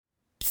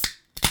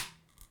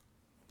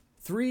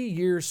3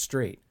 years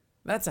straight.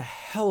 That's a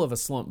hell of a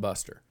slump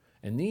buster.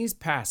 And these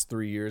past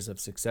 3 years of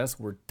success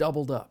were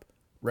doubled up,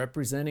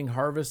 representing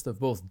harvest of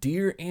both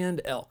deer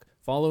and elk,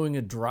 following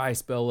a dry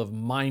spell of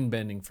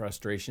mind-bending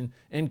frustration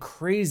and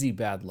crazy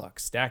bad luck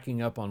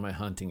stacking up on my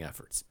hunting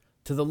efforts,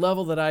 to the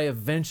level that I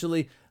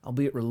eventually,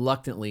 albeit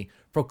reluctantly,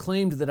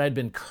 proclaimed that I'd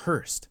been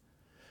cursed.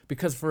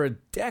 Because for a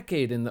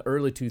decade in the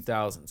early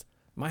 2000s,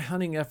 my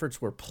hunting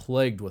efforts were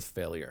plagued with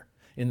failure,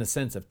 in the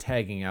sense of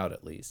tagging out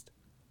at least.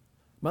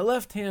 My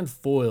left hand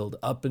foiled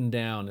up and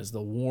down as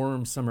the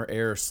warm summer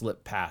air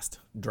slipped past,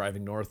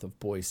 driving north of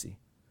Boise.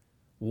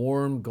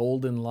 Warm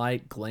golden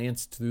light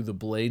glanced through the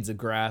blades of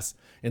grass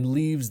and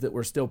leaves that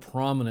were still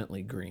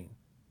prominently green.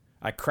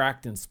 I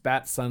cracked and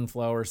spat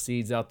sunflower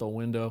seeds out the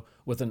window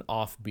with an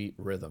offbeat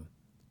rhythm.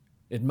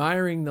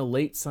 Admiring the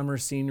late summer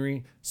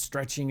scenery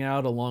stretching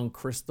out along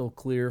crystal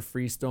clear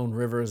freestone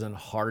rivers and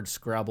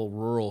hardscrabble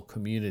rural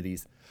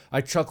communities,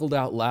 I chuckled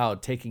out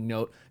loud, taking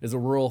note as a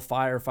rural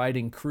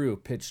firefighting crew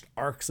pitched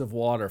arcs of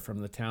water from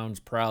the town's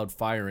proud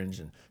fire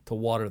engine to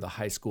water the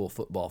high school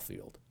football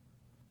field.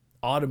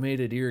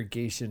 Automated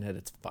irrigation at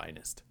its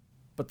finest.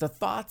 But the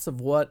thoughts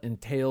of what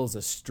entails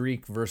a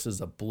streak versus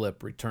a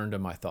blip returned to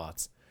my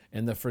thoughts,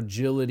 and the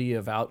fragility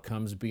of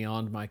outcomes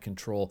beyond my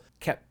control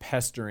kept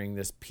pestering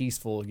this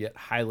peaceful yet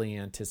highly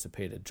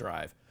anticipated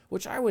drive,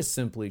 which I was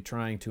simply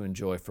trying to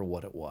enjoy for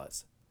what it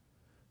was.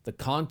 The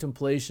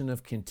contemplation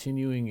of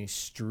continuing a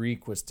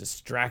streak was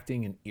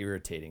distracting and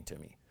irritating to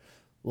me.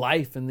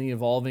 Life and the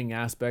evolving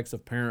aspects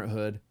of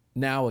parenthood,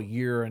 now a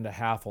year and a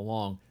half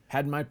along,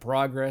 had my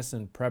progress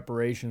and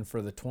preparation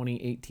for the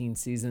 2018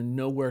 season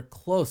nowhere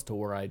close to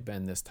where I'd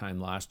been this time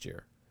last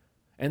year.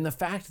 And the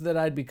fact that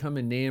I'd become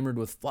enamored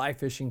with fly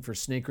fishing for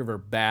Snake River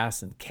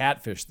bass and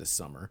catfish this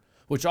summer,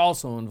 which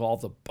also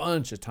involved a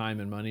bunch of time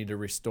and money to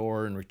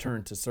restore and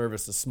return to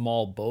service a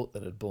small boat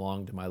that had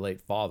belonged to my late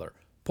father.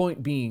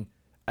 Point being,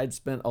 I'd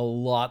spent a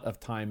lot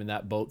of time in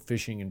that boat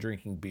fishing and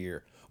drinking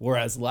beer,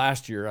 whereas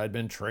last year I'd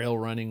been trail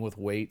running with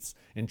weights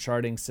and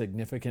charting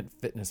significant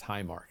fitness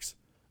high marks.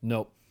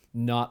 Nope,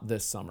 not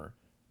this summer.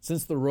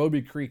 Since the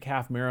Roby Creek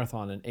Half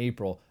Marathon in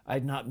April,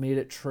 I'd not made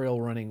it trail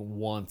running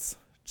once.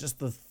 Just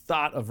the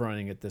thought of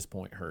running at this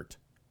point hurt.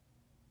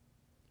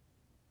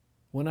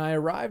 When I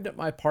arrived at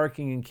my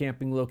parking and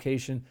camping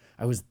location,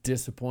 I was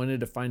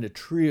disappointed to find a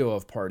trio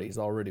of parties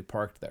already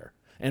parked there.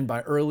 And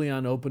by early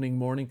on opening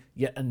morning,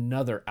 yet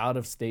another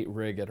out-of-state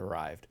rig had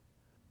arrived.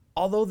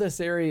 Although this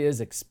area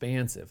is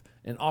expansive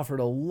and offered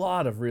a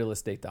lot of real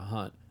estate to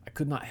hunt, I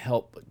could not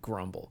help but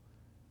grumble.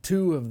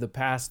 2 of the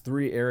past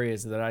 3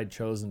 areas that I'd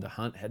chosen to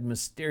hunt had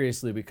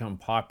mysteriously become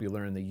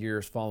popular in the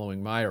years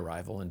following my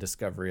arrival and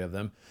discovery of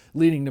them,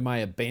 leading to my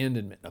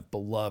abandonment of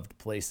beloved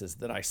places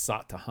that I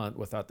sought to hunt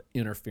without the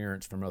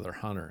interference from other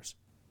hunters.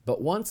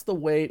 But once the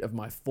weight of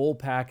my full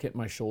pack hit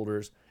my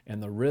shoulders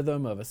and the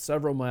rhythm of a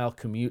several-mile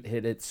commute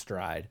hit its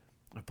stride,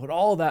 I put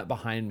all that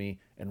behind me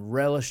and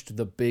relished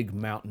the big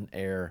mountain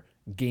air,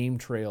 game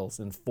trails,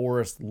 and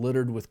forests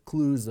littered with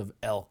clues of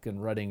elk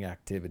and rutting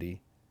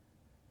activity.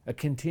 A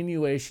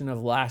continuation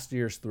of last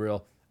year's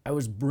thrill, I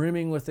was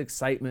brimming with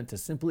excitement to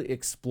simply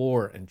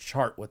explore and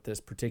chart what this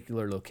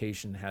particular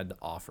location had to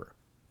offer.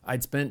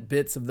 I'd spent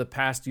bits of the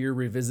past year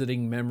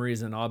revisiting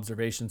memories and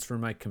observations from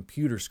my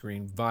computer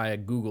screen via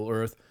Google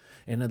Earth,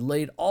 and had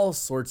laid all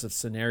sorts of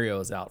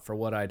scenarios out for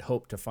what I'd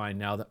hoped to find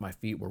now that my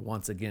feet were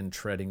once again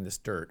treading this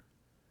dirt.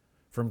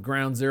 From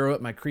ground zero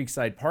at my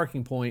creekside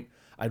parking point,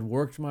 I'd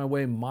worked my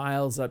way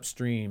miles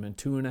upstream and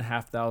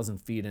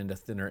 2,500 feet into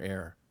thinner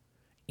air.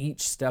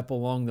 Each step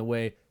along the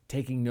way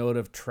taking note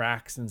of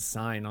tracks and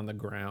sign on the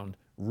ground,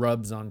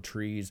 rubs on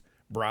trees,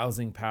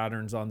 browsing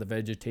patterns on the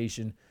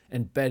vegetation,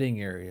 and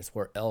bedding areas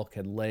where elk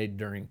had laid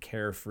during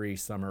carefree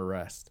summer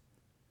rest.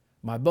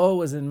 My bow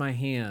was in my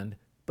hand,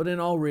 but in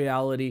all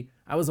reality,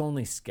 I was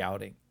only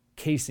scouting,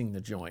 casing the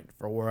joint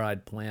for where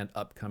I'd planned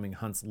upcoming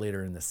hunts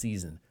later in the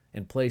season,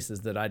 in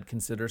places that I'd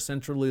consider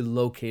centrally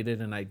located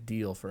and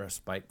ideal for a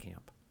spike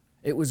camp.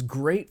 It was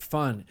great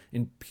fun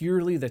in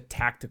purely the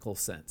tactical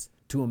sense,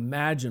 to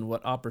imagine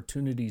what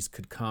opportunities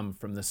could come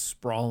from this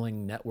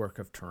sprawling network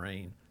of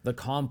terrain, the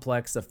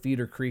complex of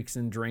feeder creeks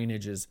and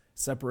drainages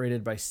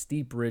separated by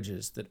steep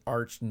ridges that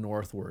arched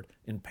northward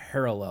in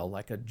parallel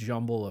like a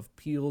jumble of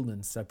peeled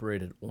and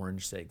separated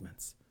orange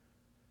segments.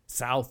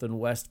 South and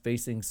west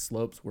facing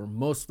slopes were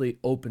mostly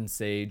open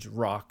sage,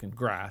 rock, and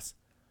grass,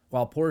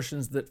 while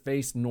portions that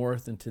faced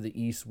north and to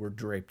the east were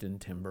draped in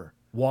timber.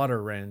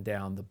 Water ran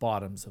down the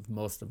bottoms of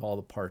most of all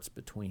the parts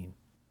between.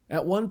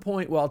 At one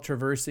point, while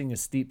traversing a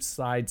steep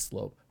side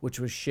slope, which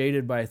was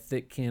shaded by a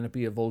thick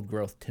canopy of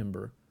old-growth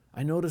timber,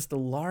 I noticed a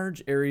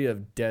large area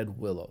of dead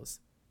willows.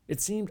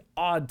 It seemed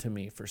odd to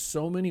me for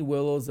so many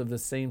willows of the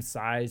same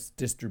size,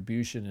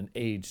 distribution, and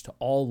age to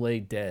all lay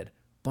dead,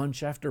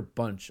 bunch after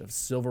bunch of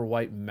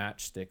silver-white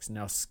matchsticks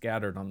now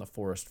scattered on the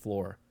forest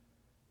floor.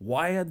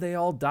 Why had they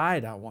all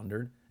died, I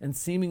wondered, and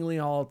seemingly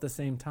all at the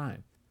same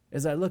time?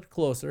 As I looked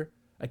closer,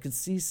 I could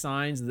see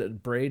signs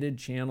that braided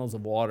channels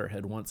of water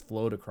had once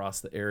flowed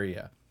across the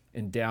area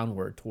and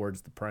downward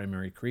towards the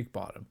primary creek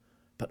bottom,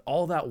 but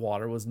all that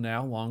water was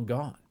now long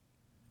gone.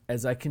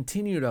 As I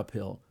continued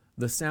uphill,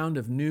 the sound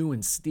of new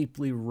and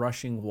steeply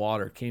rushing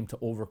water came to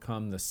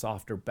overcome the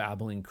softer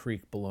babbling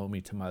creek below me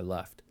to my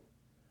left.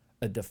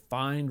 A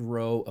defined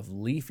row of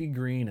leafy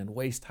green and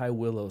waist-high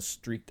willows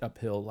streaked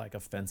uphill like a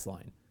fence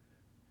line.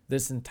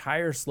 This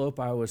entire slope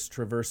I was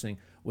traversing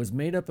was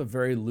made up of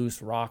very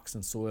loose rocks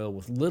and soil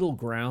with little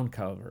ground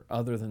cover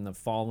other than the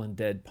fallen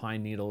dead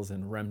pine needles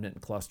and remnant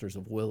clusters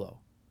of willow.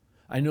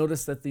 I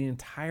noticed that the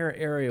entire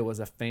area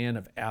was a fan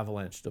of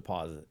avalanche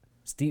deposit.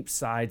 Steep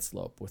side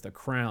slope with a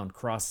crowned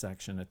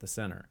cross-section at the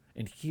center.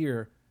 And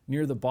here,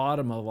 near the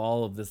bottom of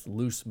all of this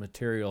loose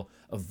material,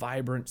 a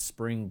vibrant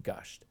spring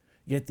gushed.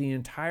 Yet the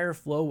entire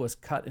flow was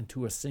cut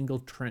into a single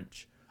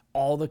trench,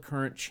 all the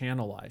current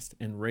channelized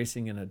and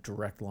racing in a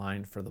direct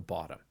line for the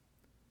bottom.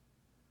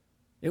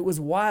 It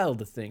was wild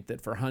to think that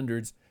for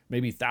hundreds,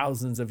 maybe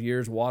thousands of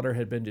years, water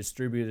had been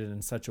distributed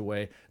in such a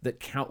way that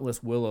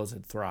countless willows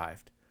had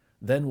thrived.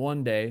 Then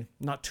one day,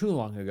 not too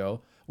long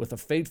ago, with a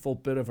fateful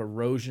bit of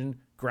erosion,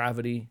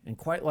 gravity, and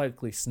quite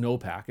likely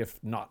snowpack, if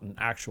not an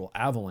actual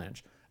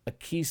avalanche, a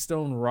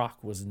keystone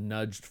rock was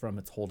nudged from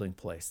its holding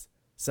place,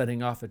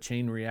 setting off a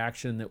chain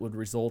reaction that would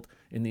result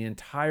in the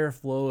entire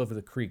flow of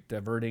the creek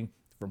diverting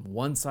from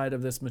one side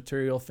of this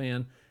material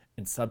fan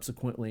and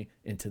subsequently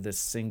into this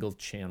single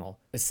channel,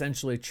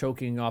 essentially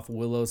choking off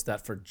willows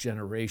that for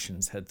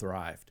generations had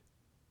thrived.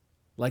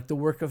 Like the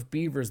work of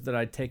beavers that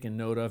I'd taken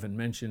note of and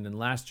mentioned in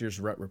last year's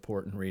Rut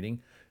Report and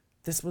reading,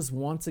 this was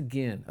once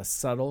again a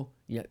subtle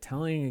yet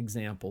telling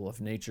example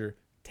of nature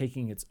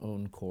taking its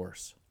own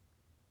course.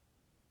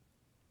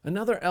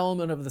 Another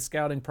element of the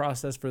scouting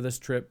process for this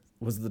trip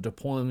was the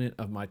deployment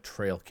of my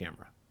trail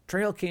camera.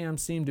 Trail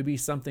cams seem to be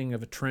something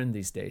of a trend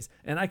these days,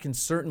 and I can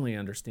certainly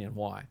understand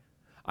why.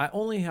 I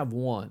only have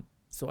one,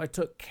 so I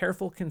took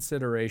careful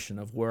consideration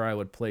of where I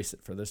would place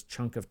it for this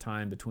chunk of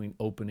time between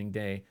opening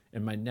day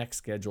and my next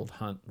scheduled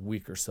hunt a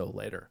week or so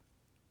later.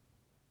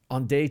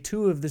 On day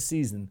 2 of the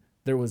season,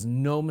 there was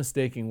no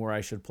mistaking where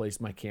I should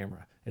place my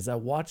camera as I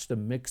watched a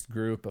mixed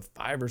group of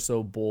 5 or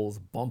so bulls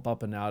bump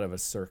up and out of a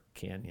cirque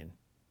canyon.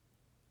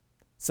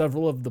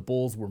 Several of the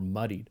bulls were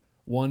muddied.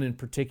 One in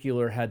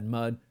particular had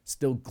mud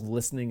still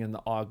glistening in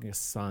the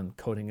August sun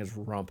coating his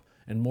rump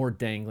and more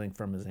dangling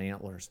from his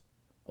antlers.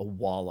 A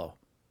wallow.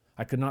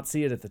 I could not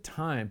see it at the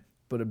time,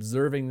 but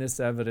observing this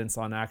evidence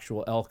on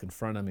actual elk in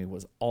front of me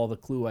was all the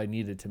clue I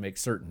needed to make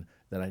certain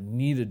that I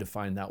needed to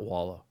find that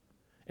wallow.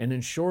 And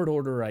in short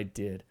order I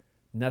did,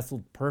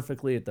 nestled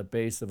perfectly at the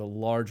base of a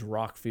large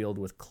rock field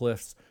with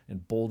cliffs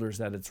and boulders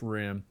at its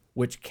rim,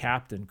 which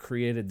capped and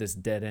created this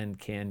dead-end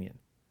canyon.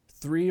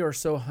 300 or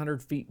so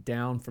feet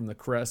down from the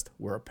crest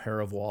were a pair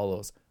of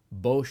wallows,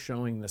 both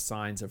showing the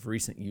signs of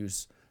recent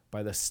use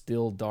by the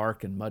still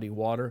dark and muddy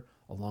water,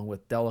 along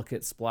with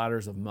delicate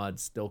splatters of mud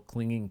still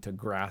clinging to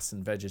grass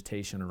and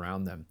vegetation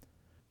around them.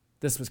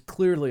 This was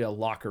clearly a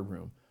locker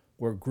room,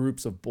 where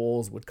groups of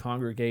bulls would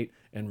congregate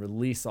and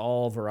release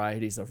all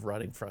varieties of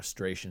rutting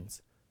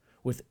frustrations.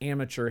 With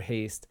amateur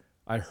haste,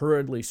 I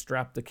hurriedly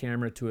strapped the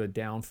camera to a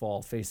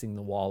downfall facing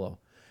the wallow,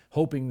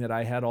 hoping that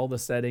I had all the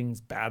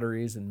settings,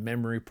 batteries, and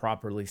memory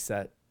properly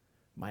set.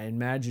 My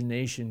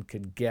imagination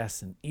could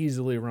guess and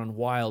easily run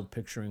wild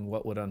picturing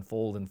what would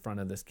unfold in front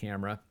of this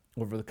camera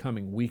over the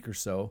coming week or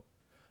so.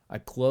 I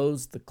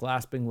closed the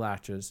clasping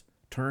latches,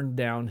 turned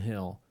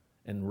downhill,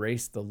 and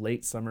raced the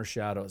late summer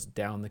shadows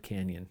down the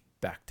canyon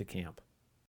back to camp.